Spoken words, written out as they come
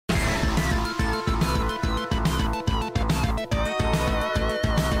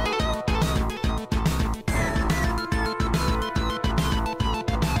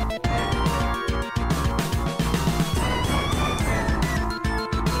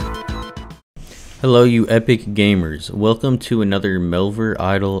Hello you epic gamers, welcome to another Melvor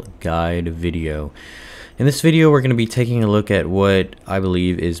Idle guide video. In this video we're going to be taking a look at what I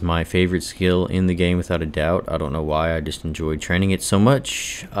believe is my favorite skill in the game without a doubt. I don't know why, I just enjoy training it so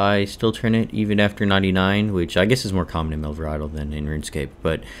much. I still train it even after 99, which I guess is more common in Melvor Idle than in RuneScape.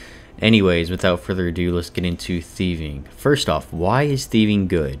 But anyways, without further ado, let's get into thieving. First off, why is thieving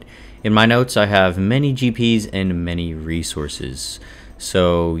good? In my notes I have many GPs and many resources.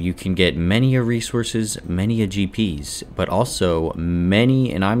 So you can get many a resources, many a GPs, but also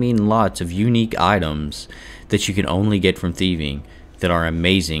many, and I mean lots of unique items that you can only get from thieving that are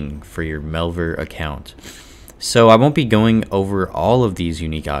amazing for your Melvor account. So I won't be going over all of these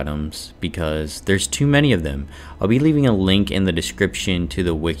unique items because there's too many of them. I'll be leaving a link in the description to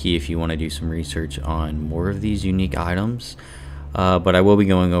the wiki if you want to do some research on more of these unique items. But I will be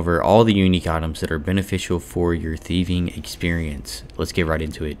going over all the unique items that are beneficial for your thieving experience. Let's get right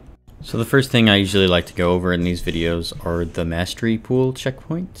into it. So the first thing I usually like to go over in these videos are the mastery pool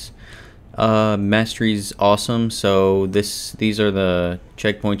checkpoints. Mastery is awesome. So these are the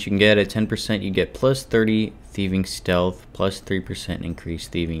checkpoints you can get. At 10% you get plus 30 thieving stealth, plus 3%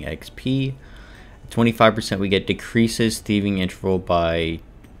 increased thieving XP. 25% we get decreases thieving interval by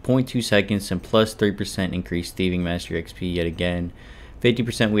 0.2 seconds and plus 3% increased thieving mastery XP yet again.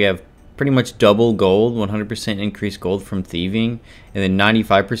 50% we have pretty much double gold, 100% increased gold from thieving, and then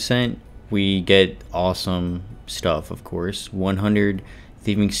 95% we get awesome stuff, of course. 100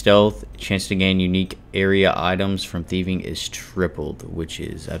 thieving stealth, chance to gain unique area items from thieving is tripled, which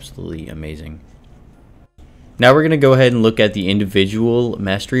is absolutely amazing. Now we're going to go ahead and look at the individual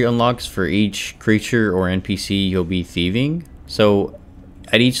mastery unlocks for each creature or NPC you'll be thieving. So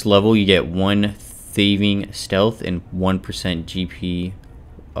at each level you get 1 thieving stealth and 1% GP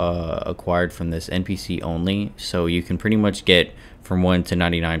acquired from this NPC only. So you can pretty much get from 1 to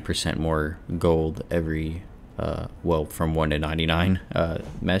 99% more gold every, well, from 1 to 99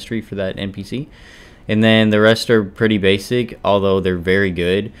 mastery for that NPC. And then the rest are pretty basic, although they're very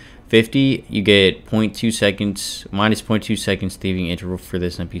good. 50, you get 0.2 seconds, minus 0.2 seconds thieving interval for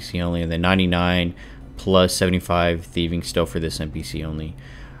this NPC only, and then 99 plus 75 thieving stealth for this NPC only,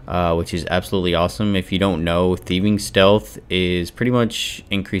 which is absolutely awesome. If you don't know, thieving stealth is pretty much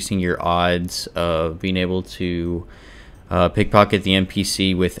increasing your odds of being able to pickpocket the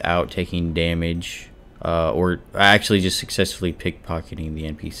NPC without taking damage, or actually just successfully pickpocketing the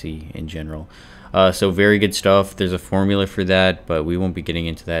NPC in general. So very good stuff. There's a formula for that, but we won't be getting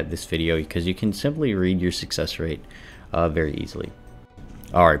into that this video because you can simply read your success rate very easily.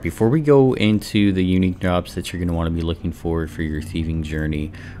 Alright, before we go into the unique drops that you're going to want to be looking for your thieving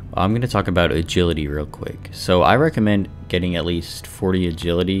journey, I'm going to talk about agility real quick. So I recommend getting at least 40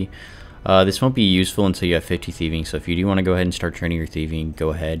 agility. This won't be useful until you have 50 thieving, so if you do want to go ahead and start training your thieving,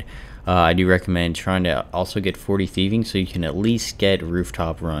 go ahead. I do recommend trying to also get 40 thieving so you can at least get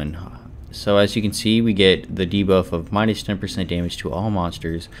rooftop run. So as you can see, we get the debuff of minus 10% damage to all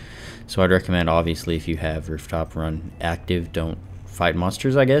monsters. So I'd recommend, obviously, if you have rooftop run active, don't fight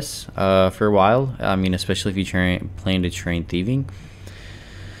monsters, I guess, for a while. I mean, especially if you plan to train thieving.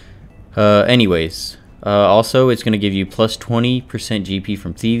 Anyways, also it's going to give you plus 20% GP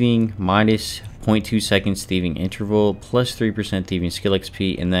from thieving, minus 0.2 seconds thieving interval, plus 3% thieving skill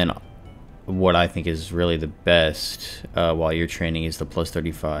XP, and then what I think is really the best while you're training is the plus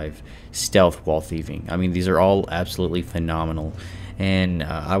 35 stealth while thieving. I mean, these are all absolutely phenomenal. And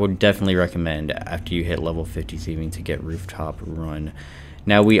I would definitely recommend after you hit level 50 thieving to get rooftop run.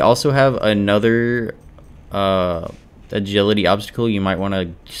 Now we also have another agility obstacle you might want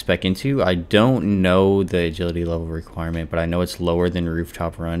to spec into. I don't know the agility level requirement, but I know it's lower than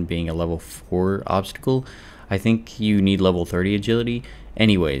rooftop run being a level 4 obstacle. I think you need level 30 agility.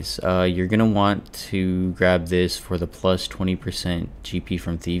 Anyways, you're going to want to grab this for the plus 20% GP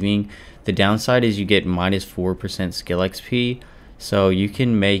from thieving. The downside is you get minus 4% skill XP. So you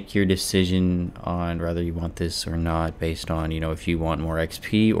can make your decision on whether you want this or not based on, if you want more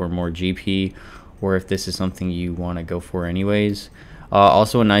XP or more GP, or if this is something you want to go for anyways.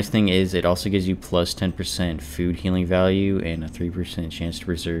 Also, a nice thing is it also gives you plus 10% food healing value and a 3% chance to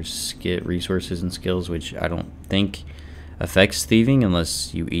preserve resources and skills, which I don't think affects thieving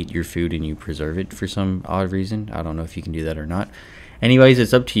unless you eat your food and you preserve it for some odd reason. I don't know if you can do that or not. Anyways,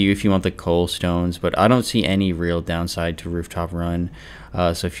 it's up to you if you want the coal stones, but I don't see any real downside to rooftop run.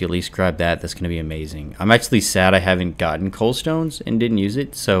 So if you at least grab that, that's going to be amazing. I'm actually sad I haven't gotten coal stones and didn't use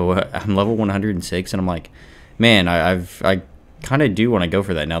it. So I'm level 106 and I'm like, man, I kind of do want to go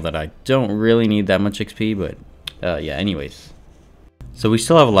for that now that I don't really need that much XP, but yeah, anyways. So we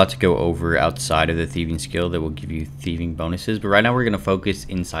still have a lot to go over outside of the thieving skill that will give you thieving bonuses, but right now we're going to focus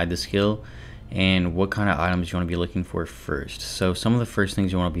inside the skill and what kind of items you want to be looking for first. So some of the first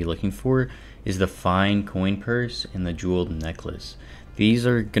things you want to be looking for is the fine coin purse and the jeweled necklace. These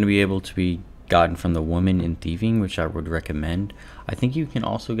are going to be able to be gotten from the woman in thieving, which I would recommend. I think you can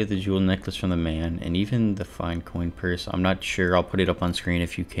also get the jeweled necklace from the man, and even the fine coin purse. I'm not sure. I'll put it up on screen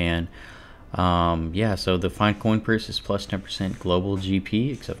if you can. Yeah, so the fine coin purse is plus 10% global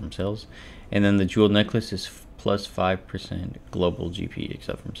GP except from sales, and then the jeweled necklace is plus 5% global GP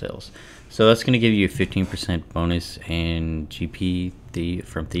except from sales. So that's going to give you a 15% bonus in GP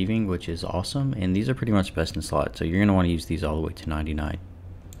from thieving, which is awesome, and these are pretty much best in slot, so you're going to want to use these all the way to 99.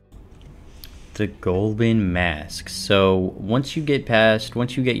 The golden mask. So once you get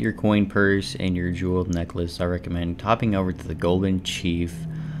your coin purse and your jeweled necklace, I recommend hopping over to the golden chief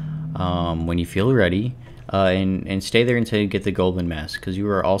when you feel ready, and stay there until you get the golden mask, because you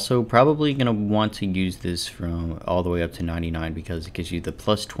are also probably going to want to use this from all the way up to 99, because it gives you the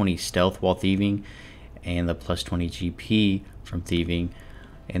plus 20 stealth while thieving and the plus 20 GP from thieving,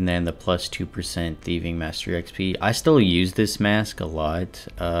 and then the plus 2% thieving mastery XP. I still use this mask a lot.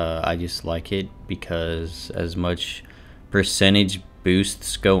 I just like it because as much percentage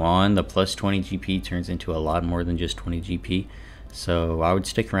boosts go on, the plus 20 GP turns into a lot more than just 20 GP. So I would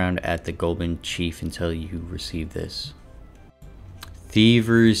stick around at the golden chief until you receive this.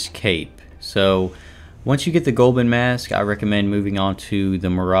 Thiever's cape. So once you get the golden mask, I recommend moving on to the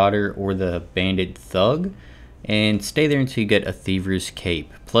marauder or the bandit thug, and stay there until you get a thiever's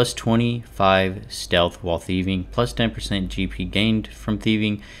cape. Plus 25 stealth while thieving, plus 10% GP gained from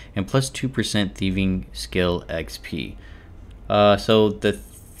thieving, and plus 2% thieving skill XP. So the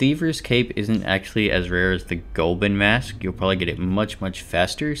thiever's cape isn't actually as rare as the golden mask. You'll probably get it much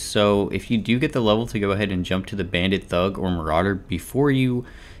faster. So if you do get the level to go ahead and jump to the bandit thug or marauder before you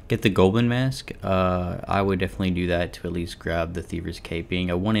get the golden mask, I would definitely do that to at least grab the thiever's cape, being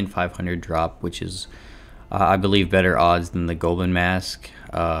a 1 in 500 drop, which is I believe better odds than the golden mask.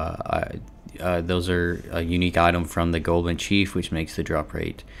 Those are a unique item from the golden chief, which makes the drop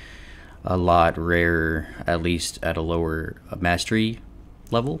rate a lot rarer, at least at a lower mastery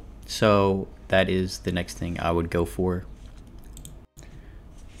level. So that is the next thing I would go for.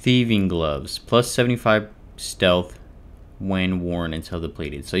 Thieving gloves, plus 75 stealth when worn until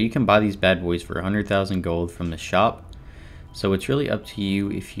depleted. So you can buy these bad boys for 100,000 gold from the shop. So it's really up to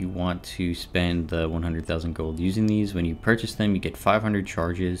you if you want to spend the 100,000 gold using these. When you purchase them, you get 500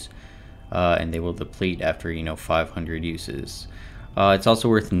 charges, and they will deplete after 500 uses. It's also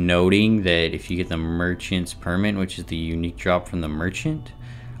worth noting that if you get the merchant's permit, which is the unique drop from the merchant,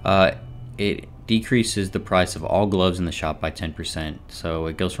 it decreases the price of all gloves in the shop by 10%. So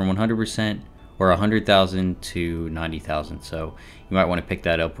it goes from 100% or 100,000 to 90,000. So you might want to pick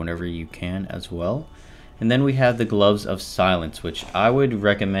that up whenever you can as well. And then we have the gloves of silence, which I would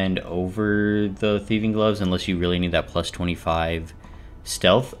recommend over the thieving gloves unless you really need that plus 25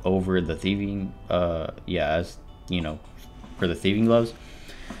 stealth over the thieving. For the thieving gloves.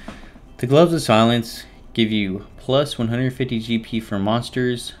 The gloves of silence give you plus 150 GP for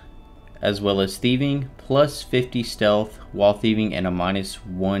monsters, as well as thieving, plus 50 stealth while thieving, and a minus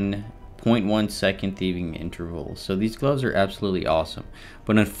 1.1 second thieving interval. So these gloves are absolutely awesome,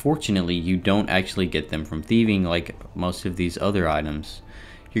 but unfortunately you don't actually get them from thieving like most of these other items.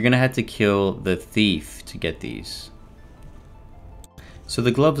 You're gonna have to kill the thief to get these. So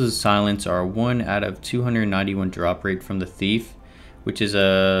the gloves of silence are 1 out of 291 drop rate from the thief, which is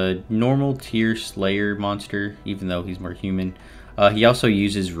a normal tier slayer monster, even though he's more human. He also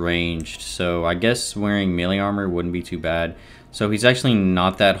uses ranged, so I guess wearing melee armor wouldn't be too bad. So he's actually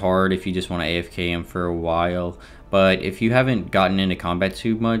not that hard if you just want to AFK him for a while. But if you haven't gotten into combat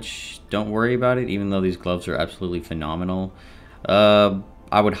too much, don't worry about it, even though these gloves are absolutely phenomenal. I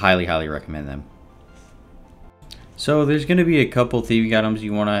would highly recommend them. So there's going to be a couple thieving items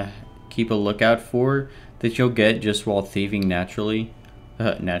you want to keep a lookout for that you'll get just while thieving naturally.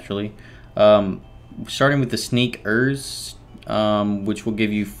 Starting with the sneak Urs, which will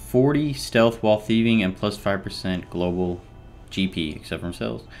give you 40 stealth while thieving and plus 5% global GP, except from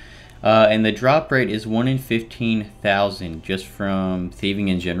sales. And the drop rate is 1 in 15,000 just from thieving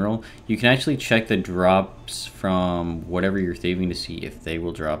in general. You can actually check the drops from whatever you're thieving to see if they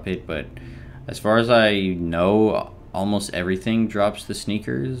will drop it, but as far as I know, almost everything drops the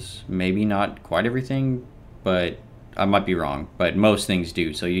sneakers. Maybe not quite everything, but I might be wrong, but most things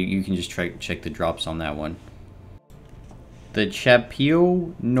do, so you can just check the drops on that one. The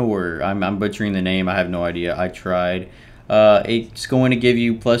Chapio Nor, I'm butchering the name, I have no idea, I tried. It's going to give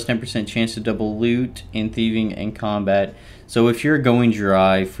you plus 10% chance to double loot in thieving and combat. So if you're going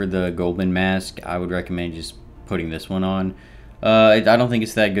dry for the golden mask, I would recommend just putting this one on. I don't think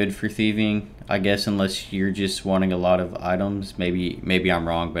it's that good for thieving, I guess, unless you're just wanting a lot of items. Maybe I'm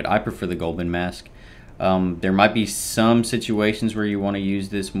wrong, but I prefer the Golden Mask. There might be some situations where you want to use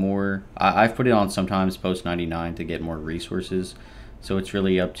this more. I've put it on sometimes post 99 to get more resources, so it's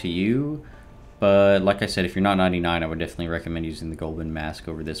really up to you. But like I said, if you're not 99, I would definitely recommend using the Golden Mask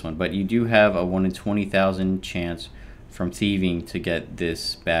over this one. But you do have a 1 in 20,000 chance from thieving to get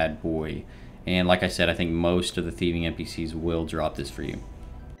this bad boy. And like I said, I think most of the thieving NPCs will drop this for you.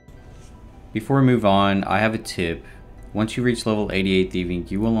 Before we move on, I have a tip. Once you reach level 88 thieving,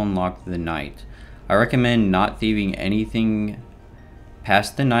 you will unlock the Knight. I recommend not thieving anything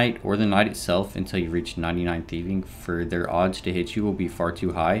past the Knight or the Knight itself until you reach 99 thieving, for their odds to hit you will be far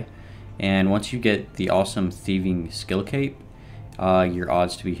too high. And once you get the awesome thieving skill cape, your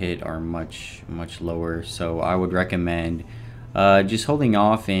odds to be hit are much lower. So I would recommend just holding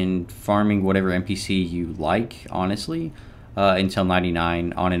off and farming whatever NPC you like, honestly, until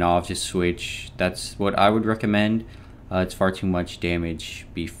 99. On and off, just switch. That's what I would recommend. It's far too much damage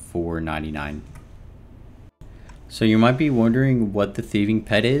before 99. So you might be wondering what the thieving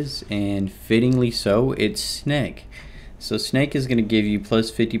pet is, and fittingly so, it's Snake. So Snake is going to give you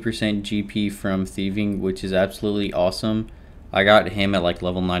plus 50% GP from thieving, which is absolutely awesome. I got him at like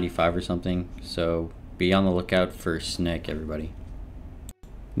level 95 or something, so be on the lookout for Snake, everybody.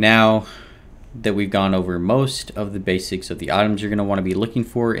 Now that we've gone over most of the basics of the items you're going to want to be looking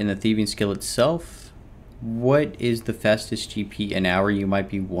for in the thieving skill itself, what is the fastest GP an hour, you might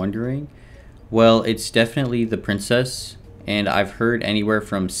be wondering? Well, it's definitely the Princess, and I've heard anywhere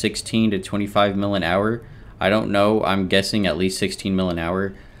from 16 to 25 mil an hour. I don't know, I'm guessing at least 16 mil an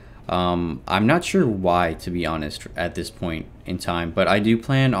hour. I'm not sure why, to be honest, at this point in time, but I do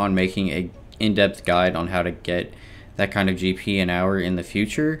plan on making a in-depth guide on how to get that kind of GP an hour in the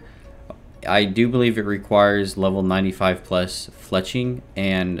future. I do believe it requires level 95 plus fletching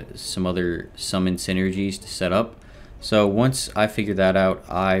and some other summon synergies to set up. So once I figure that out,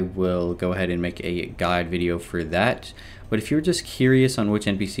 I will go ahead and make a guide video for that. But if you're just curious on which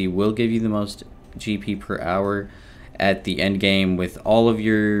NPC will give you the most GP per hour at the end game with all of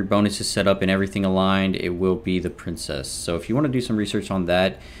your bonuses set up and everything aligned, it will be the Princess. So if you want to do some research on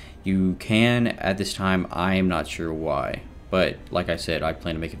that, you can. At this time, I am not sure why, but like I said, I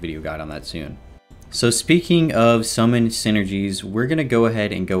plan to make a video guide on that soon. So speaking of summon synergies, we're going to go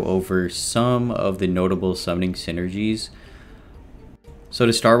ahead and go over some of the notable summoning synergies. So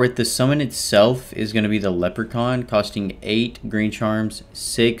to start with, the summon itself is going to be the Leprechaun, costing 8 green charms,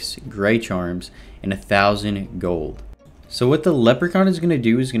 6 gray charms, and 1,000 gold. So what the Leprechaun is going to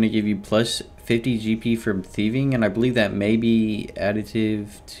do is going to give you plus 50 GP from thieving, and I believe that may be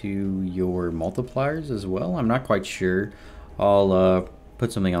additive to your multipliers as well. I'm not quite sure. I'll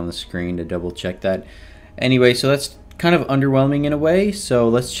put something on the screen to double check that. Anyway, so that's kind of underwhelming in a way. So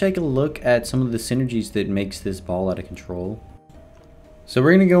let's take a look at some of the synergies that makes this ball out of control. So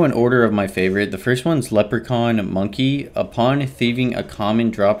we're going to go in order of my favorite. The first one's Leprechaun Monkey. Upon thieving a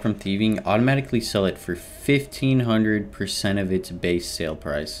common drop from thieving, automatically sell it for 1500% of its base sale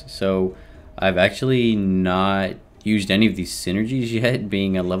price. So I've actually not used any of these synergies yet,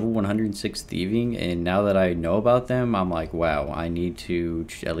 being a level 106 thieving, and now that I know about them, I'm like, wow, I need to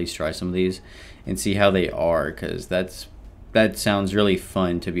at least try some of these and see how they are, because that sounds really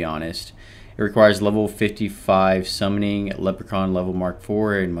fun, to be honest. It requires level 55 summoning, Leprechaun level Mark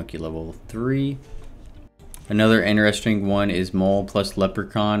 4, and Monkey level 3. Another interesting one is Mole plus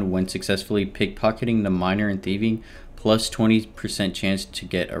Leprechaun. When successfully pickpocketing the miner and thieving, plus 20% chance to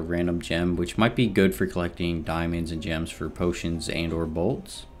get a random gem, which might be good for collecting diamonds and gems for potions and or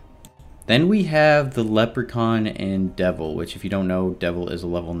bolts. Then we have the Leprechaun and Devil, which, if you don't know, Devil is a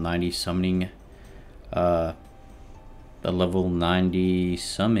level 90 summoning, a level 90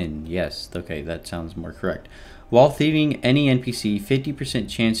 summon. Yes, okay, that sounds more correct. While thieving any NPC, 50%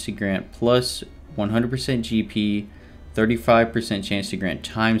 chance to grant plus 100% GP, 35% chance to grant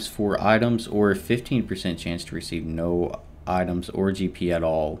times 4 items, or 15% chance to receive no items or GP at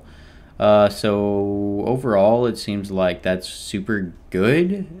all. So overall, it seems like that's super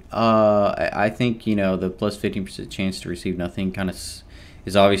good. I think, you know, the plus 15% chance to receive nothing kind of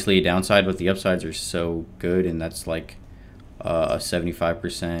is obviously a downside, but the upsides are so good, and that's like a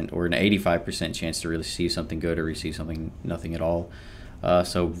 75% or an 85% chance to receive something good or receive something nothing at all.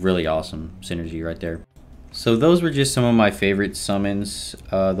 So really awesome synergy right there. So those were just some of my favorite summons.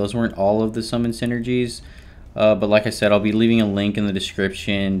 Those weren't all of the summon synergies, but like I said, I'll be leaving a link in the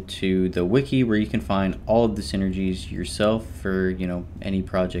description to the wiki where you can find all of the synergies yourself for, you know, any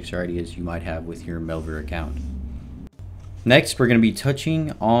projects or ideas you might have with your Melvor account. Next, we're going to be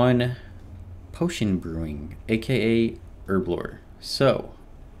touching on potion brewing, aka Herblore. So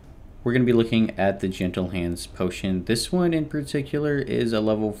we're going to be looking at the Gentle Hands potion. This one in particular is a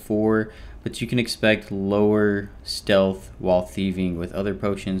level 4, but you can expect lower stealth while thieving with other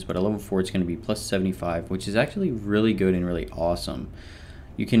potions, but a level 4 is going to be plus 75, which is actually really good and really awesome.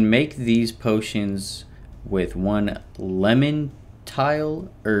 You can make these potions with 1 lemon tile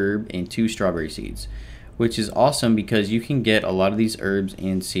herb and 2 strawberry seeds, which is awesome because you can get a lot of these herbs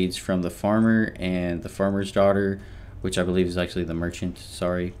and seeds from the farmer and the farmer's daughter, which I believe is actually the merchant,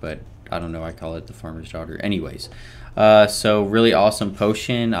 sorry, but I don't know, I call it the farmer's daughter. Anyways, so really awesome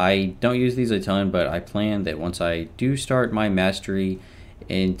potion. I don't use these a ton, but I plan that once I do start my mastery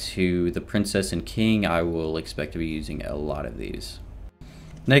into the princess and king, I will expect to be using a lot of these.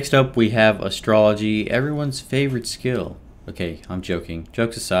 Next up, we have astrology, everyone's favorite skill. Okay, I'm joking.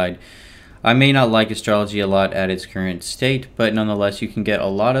 Jokes aside, I may not like astrology a lot at its current state, but nonetheless, you can get a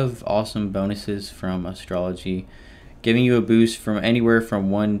lot of awesome bonuses from astrology, giving you a boost from anywhere from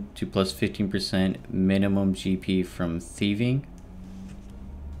 1 to plus 15% minimum GP from thieving.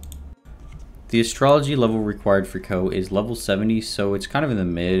 The astrology level required for Co is level 70, so it's kind of in the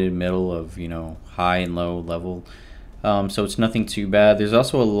middle of, you know, high and low level. So it's nothing too bad. There's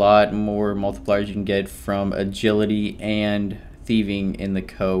also a lot more multipliers you can get from agility and thieving in the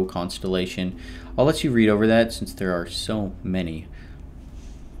Co constellation. I'll let you read over that since there are so many.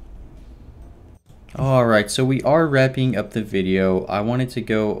 Alright, so we are wrapping up the video. I wanted to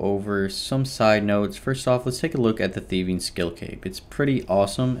go over some side notes. First off, let's take a look at the thieving skill cape. It's pretty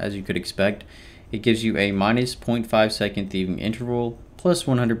awesome, as you could expect. It gives you a minus 0.5 second thieving interval, plus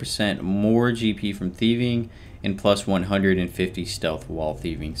 100% more GP from thieving, and plus 150 stealth while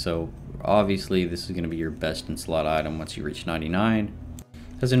thieving. So obviously this is going to be your best in slot item once you reach 99.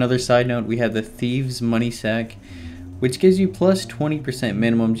 As another side note, we have the Thieves Money Sack, which gives you plus 20%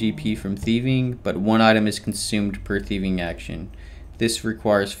 minimum GP from thieving, but 1 item is consumed per thieving action. This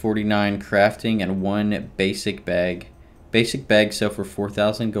requires 49 crafting and 1 basic bag. Basic bags sell for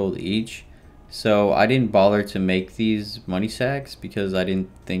 4,000 gold each, so I didn't bother to make these money sacks because I didn't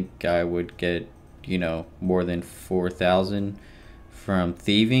think I would get, you know, more than 4,000 from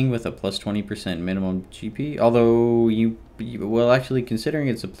thieving with a plus 20% minimum GP. Although well, actually, considering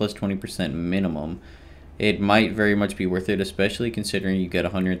it's a plus 20% minimum, it might very much be worth it, especially considering you get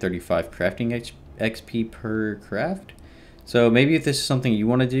 135 crafting XP per craft. So maybe if this is something you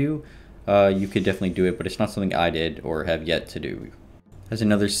want to do, you could definitely do it, but it's not something I did or have yet to do. As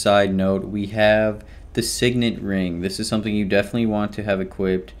another side note, we have the Signet Ring. This is something you definitely want to have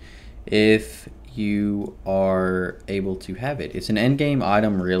equipped if you are able to have it. It's an endgame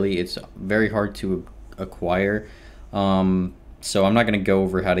item, really. It's very hard to acquire. So I'm not going to go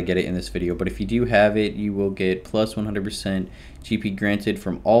over how to get it in this video, but if you do have it, you will get plus 100% GP granted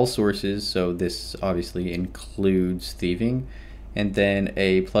from all sources, so this obviously includes thieving, and then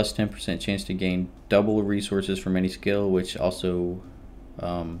a plus 10% chance to gain double resources from any skill, which also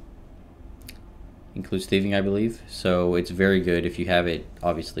includes thieving, I believe. So it's very good. If you have it,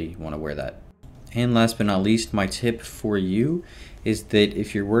 obviously you want to wear that. And last but not least, my tip for you is that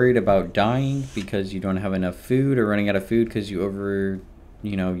if you're worried about dying because you don't have enough food or running out of food because you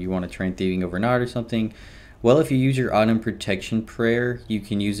want to train thieving overnight or something, well, if you use your item protection prayer, you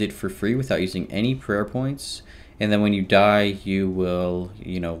can use it for free without using any prayer points, and then when you die, you will,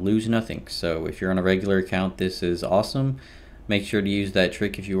 lose nothing. So if you're on a regular account, this is awesome. Make sure to use that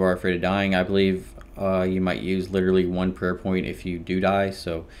trick if you are afraid of dying. I believe you might use literally 1 prayer point if you do die,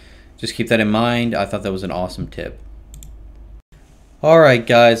 so just keep that in mind. I thought that was an awesome tip. Alright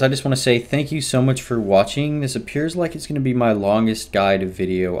guys, I just want to say thank you so much for watching. This appears like it's going to be my longest guide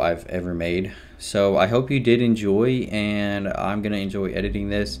video I've ever made. So I hope you did enjoy, and I'm going to enjoy editing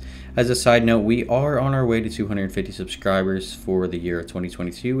this. As a side note, we are on our way to 250 subscribers for the year of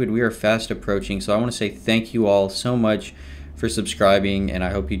 2022, and we are fast approaching. So I want to say thank you all so much for subscribing, and I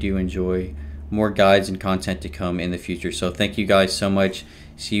hope you do enjoy more guides and content to come in the future. So thank you guys so much.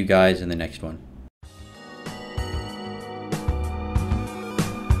 See you guys in the next one.